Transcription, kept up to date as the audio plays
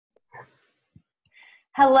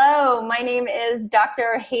Hello, my name is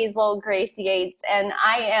Dr. Hazel-Grace Yates, and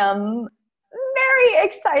I am very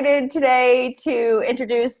excited today to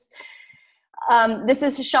introduce, this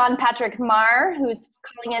is Sean Patrick Marr, who's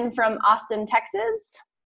calling in from Austin, Texas.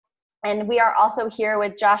 And we are also here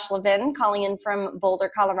with Josh Levin, calling in from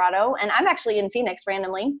Boulder, Colorado. And I'm actually in Phoenix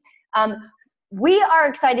randomly. We are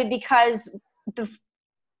excited because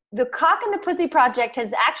the Cock and the Pussy Project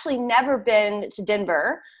has actually never been to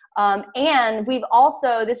Denver. And we've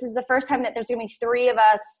also, this is the first time that there's going to be three of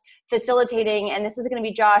us facilitating, and this is going to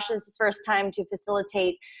be Josh's first time to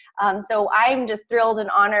facilitate. So I'm just thrilled and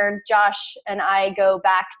honored. Josh and I go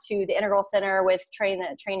back to the Integral Center with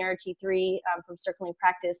trainer T3 from Circling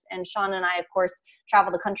Practice, and Sean and I, of course,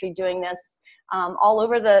 travel the country doing this all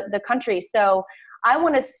over the country. So I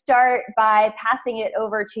want to start by passing it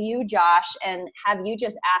over to you, Josh, and have you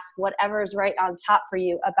just ask whatever's right on top for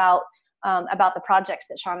you about the projects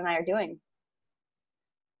that Sean and I are doing.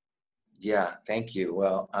 Yeah, thank you.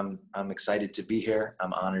 Well, I'm excited to be here.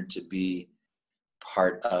 I'm honored to be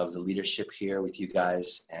part of the leadership here with you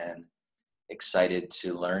guys, and excited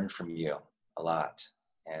to learn from you a lot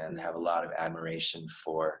and have a lot of admiration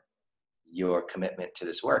for your commitment to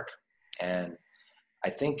this work. And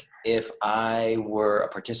I think if I were a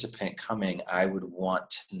participant coming, I would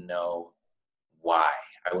want to know why.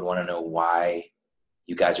 I would want to know why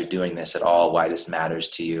you guys are doing this at all, why this matters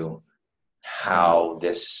to you, how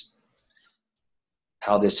this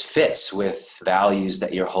fits with values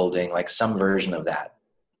that you're holding, like some version of that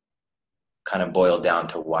kind of boiled down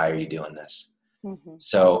to why are you doing this? Mm-hmm.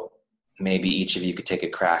 So maybe each of you could take a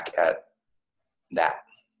crack at that.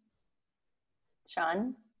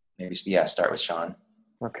 Sean? Maybe, yeah, start with Sean.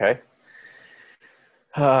 Okay.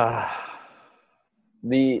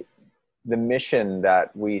 The mission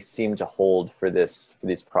that we seem to hold for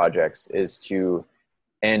these projects is to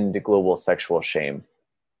end global sexual shame.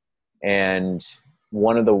 And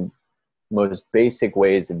one of the most basic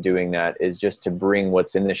ways of doing that is just to bring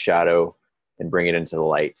what's in the shadow and bring it into the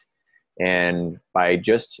light. And by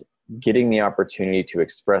just getting the opportunity to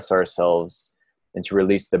express ourselves and to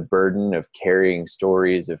release the burden of carrying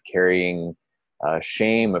stories, of carrying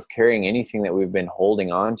shame, of carrying anything that we've been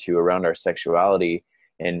holding on to around our sexuality,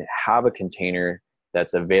 and have a container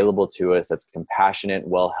that's available to us, that's compassionate,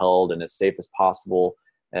 well held, and as safe as possible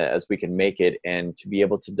as we can make it, and to be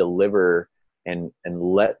able to deliver and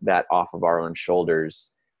let that off of our own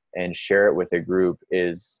shoulders and share it with a group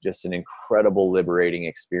is just an incredible liberating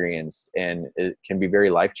experience, and it can be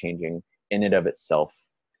very life-changing in and of itself.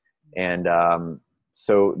 And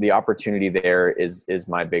so the opportunity there is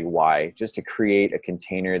my big why, just to create a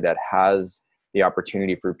container that has the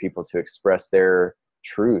opportunity for people to express their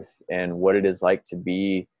truth and what it is like to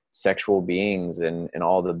be sexual beings, and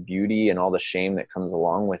all the beauty and all the shame that comes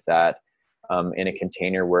along with that, in a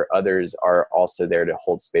container where others are also there to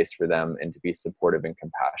hold space for them and to be supportive and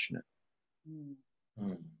compassionate.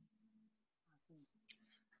 Mm.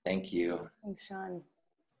 Thank you. Thanks, Sean.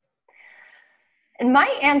 And my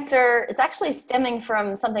answer is actually stemming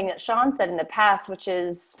from something that Sean said in the past, which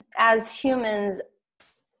is, as humans,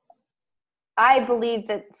 I believe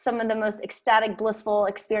that some of the most ecstatic, blissful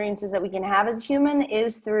experiences that we can have as human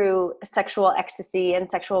is through sexual ecstasy and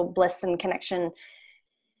sexual bliss and connection.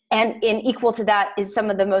 And in equal to that is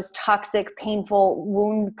some of the most toxic, painful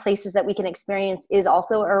wound places that we can experience is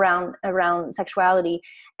also around sexuality.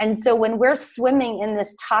 And so when we're swimming in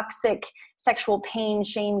this toxic sexual pain,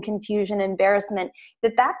 shame, confusion, embarrassment,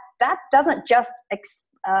 that doesn't just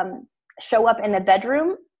show up in the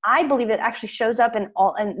bedroom. I believe it actually shows up in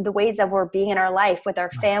the ways that we're being in our life, with our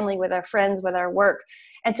family, with our friends, with our work.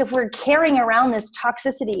 And so if we're carrying around this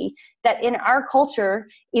toxicity that in our culture,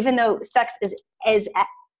 even though sex is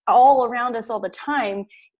all around us all the time,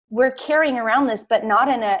 we're carrying around this, but not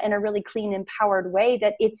in a really clean, empowered way,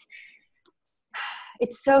 that it's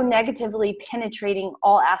so negatively penetrating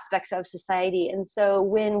all aspects of society. And so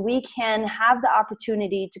when we can have the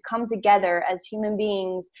opportunity to come together as human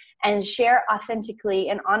beings and share authentically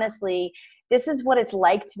and honestly, this is what it's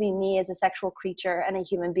like to be me as a sexual creature and a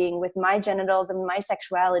human being, with my genitals and my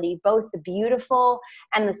sexuality, both the beautiful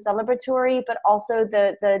and the celebratory, but also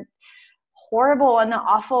the horrible and the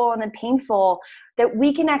awful and the painful, that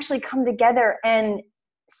we can actually come together and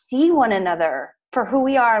see one another for who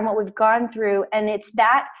we are and what we've gone through. And it's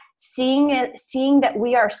that seeing that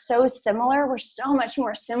we are so similar, we're so much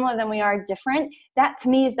more similar than we are different. That to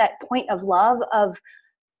me is that point of love, of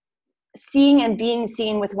seeing and being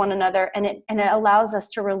seen with one another. And it allows us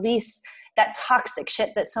to release that toxic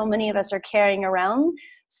shit that so many of us are carrying around,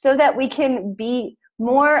 so that we can be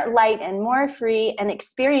more light and more free and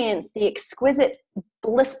experience the exquisite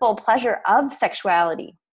blissful pleasure of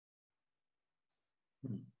sexuality.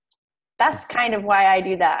 That's kind of why I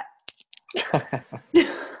do that.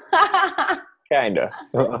 Kind of.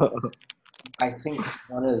 I think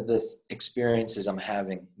one of the experiences I'm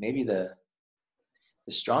having, maybe the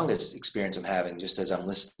strongest experience I'm having, just as I'm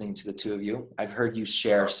listening to the two of you, I've heard you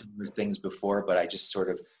share similar things before, but I just sort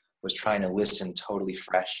of was trying to listen totally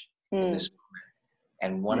fresh in this moment.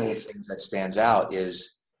 And one of the things that stands out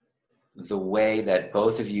is the way that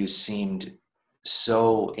both of you seemed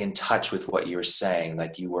so in touch with what you were saying.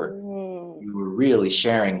 Like you were really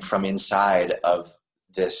sharing from inside of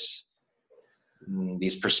these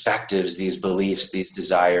perspectives, these beliefs, these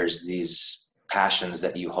desires, these passions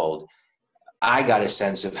that you hold. I got a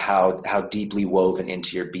sense of how deeply woven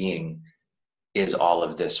into your being is all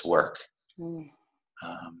of this work.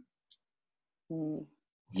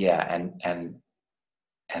 Yeah,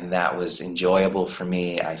 and that was enjoyable for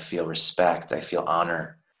me. I feel respect. I feel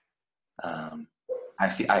honor.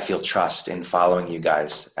 I feel trust in following you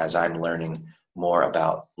guys as I'm learning more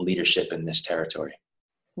about leadership in this territory.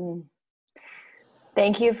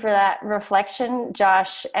 Thank you for that reflection,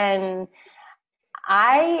 Josh. And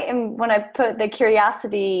when I put the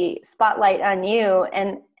curiosity spotlight on you,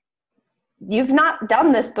 and you've not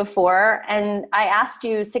done this before, and I asked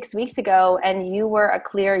you 6 weeks ago and you were a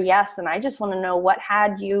clear yes, and I just want to know what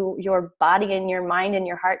had your body and your mind and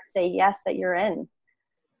your heart say yes that you're in.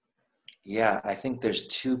 Yeah, I think there's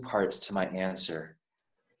two parts to my answer,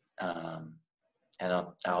 and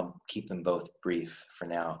I'll keep them both brief for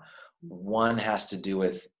now. One has to do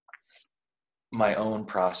with my own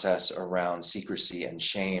process around secrecy and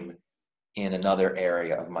shame in another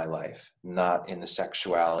area of my life, not in the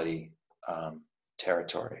sexuality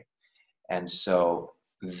territory. And so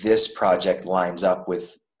this project lines up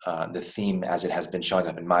with the theme as it has been showing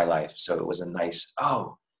up in my life. So it was a nice,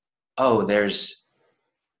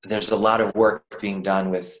 there's a lot of work being done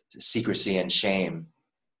with secrecy and shame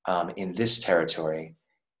in this territory.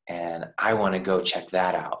 And I want to go check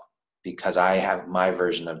that out because I have my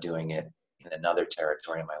version of doing it in another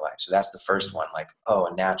territory in my life. So that's the first one, like,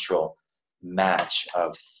 a natural match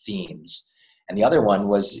of themes. And the other one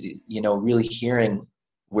was, really hearing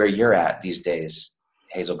where you're at these days,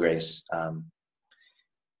 Hazel-Grace.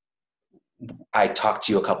 I talked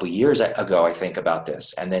to you a couple of years ago, I think, about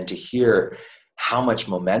this, and then to hear how much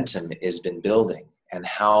momentum has been building and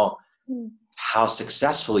how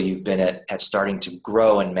successful you've been at starting to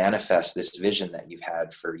grow and manifest this vision that you've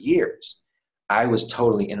had for years. I was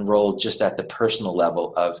totally enrolled just at the personal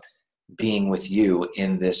level of being with you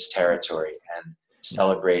in this territory and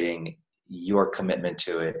celebrating your commitment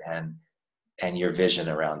to it and your vision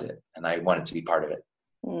around it. And I wanted to be part of it.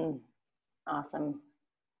 Awesome.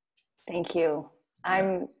 Thank you.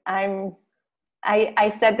 I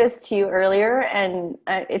said this to you earlier, and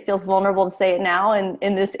it feels vulnerable to say it now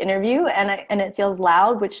in this interview, and it feels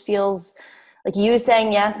loud, which feels like you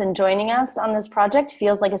saying yes and joining us on this project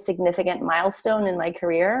feels like a significant milestone in my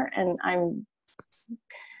career, and I'm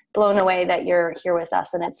blown away that you're here with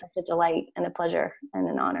us, and it's such a delight and a pleasure and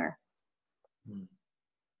an honor.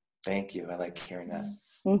 Thank you. I like hearing that.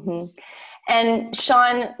 Mm-hmm. And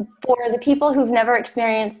Sean, for the people who've never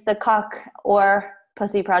experienced the Cock or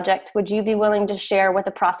Pussy Project, would you be willing to share what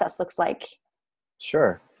the process looks like?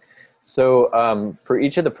 Sure. So for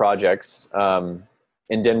each of the projects,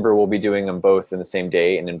 in Denver, we'll be doing them both in the same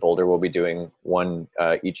day, and in Boulder, we'll be doing one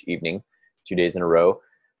each evening, 2 days in a row.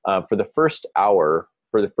 For the first hour,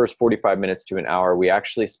 for the first 45 minutes to an hour, we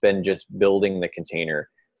actually spend just building the container.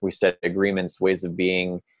 We set agreements, ways of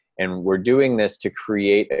being, and we're doing this to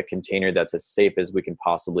create a container that's as safe as we can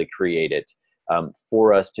possibly create it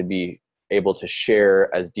for us to be able to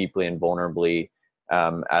share as deeply and vulnerably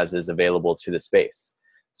as is available to the space.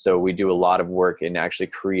 So we do a lot of work in actually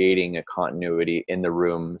creating a continuity in the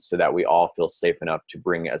room so that we all feel safe enough to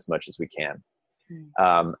bring as much as we can.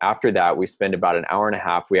 After that, we spend about an hour and a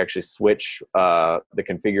half. We actually switch the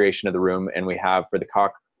configuration of the room, and we have, for the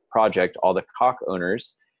Cock project, all the Cock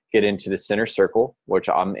owners get into the center circle, which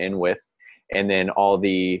I'm in with, and then all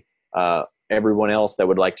the everyone else that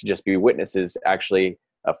would like to just be witnesses actually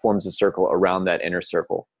forms a circle around that inner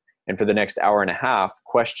circle. And for the next hour and a half,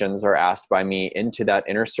 questions are asked by me into that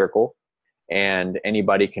inner circle, and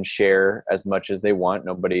anybody can share as much as they want.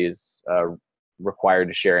 Nobody is required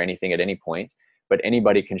to share anything at any point, but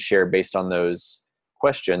anybody can share based on those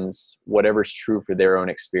questions, whatever's true for their own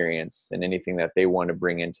experience and anything that they want to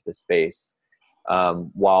bring into the space,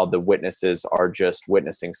 while the witnesses are just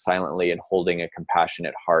witnessing silently and holding a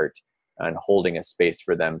compassionate heart and holding a space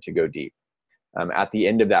for them to go deep. At the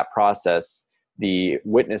end of that process, the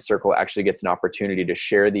witness circle actually gets an opportunity to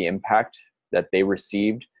share the impact that they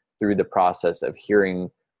received through the process of hearing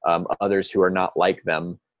others who are not like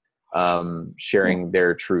them sharing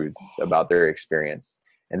their truths about their experience.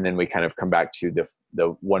 And then we kind of come back to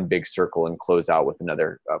the one big circle and close out with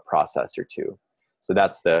another process or two. So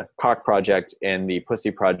that's the Cock Project, and the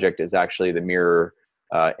Pussy Project is actually the mirror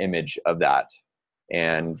image of that.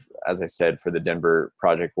 And as I said, for the Denver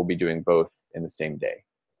project, we'll be doing both in the same day.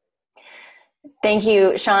 Thank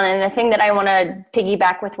you, Sean. And the thing that I want to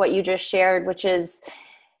piggyback with what you just shared, which is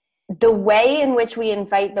the way in which we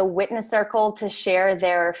invite the witness circle to share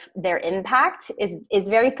their impact is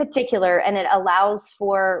very particular, and it allows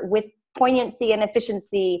for, with poignancy and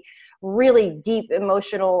efficiency, really deep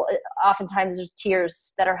emotional, oftentimes there's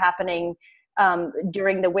tears that are happening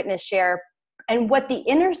during the witness share. And what the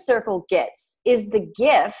inner circle gets is the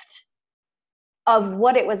gift of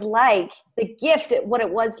what it was like, the gift of what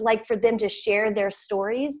it was like for them to share their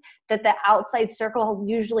stories, that the outside circle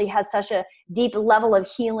usually has such a deep level of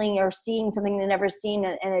healing or seeing something they've never seen,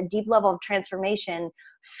 and a deep level of transformation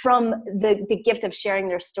from the gift of sharing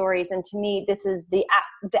their stories. And to me, this is the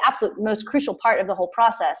absolute most crucial part of the whole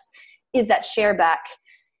process, is that share back.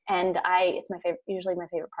 And it's my favorite, usually my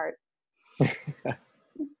favorite part.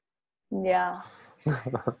 Yeah.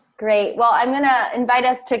 Great. Well, I'm going to invite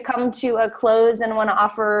us to come to a close, and want to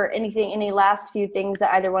offer any last few things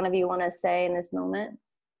that either one of you want to say in this moment.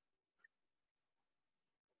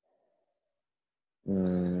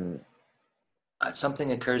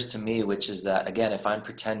 Something occurs to me, which is that, again, if I'm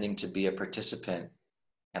pretending to be a participant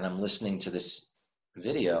and I'm listening to this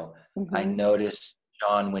video, I noticed,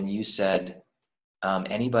 Sean, when you said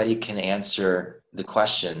anybody can answer the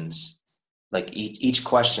questions, like each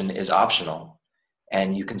question is optional,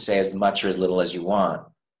 and you can say as much or as little as you want.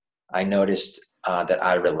 I noticed that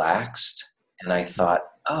I relaxed, and I thought,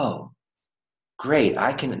 oh, great,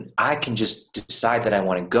 I can just decide that I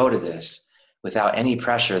want to go to this without any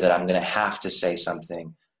pressure that I'm going to have to say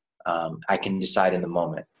something. I can decide in the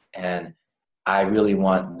moment. And I really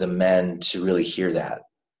want the men to really hear that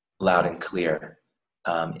loud and clear.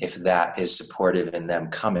 If that is supportive in them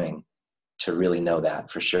coming, to really know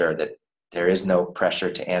that for sure, that there is no pressure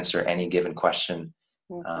to answer any given question.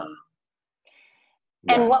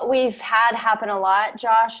 And what we've had happen a lot,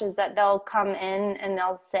 Josh, is that they'll come in and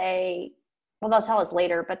they'll say, well, they'll tell us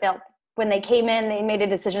later, but when they came in, they made a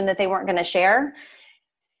decision that they weren't going to share.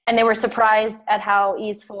 And they were surprised at how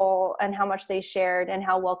easeful and how much they shared, and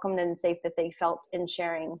how welcomed and safe that they felt in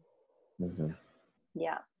sharing.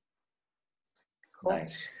 Yeah. Cool.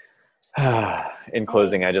 Nice. In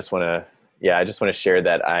closing, I just want to share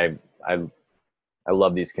that I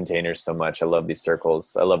love these containers so much. I love these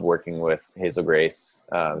circles. I love working with Hazel-Grace.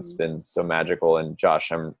 It's been so magical. And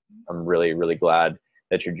Josh, I'm really, really glad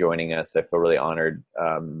that you're joining us. I feel really honored,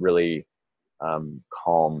 really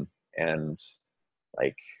calm, and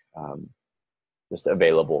just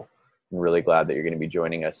available. I'm really glad that you're going to be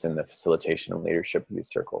joining us in the facilitation and leadership of these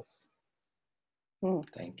circles.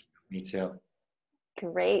 Thank you. Me too.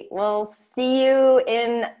 Great. We'll see you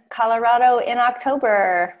in Colorado in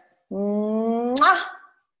October. Mwah!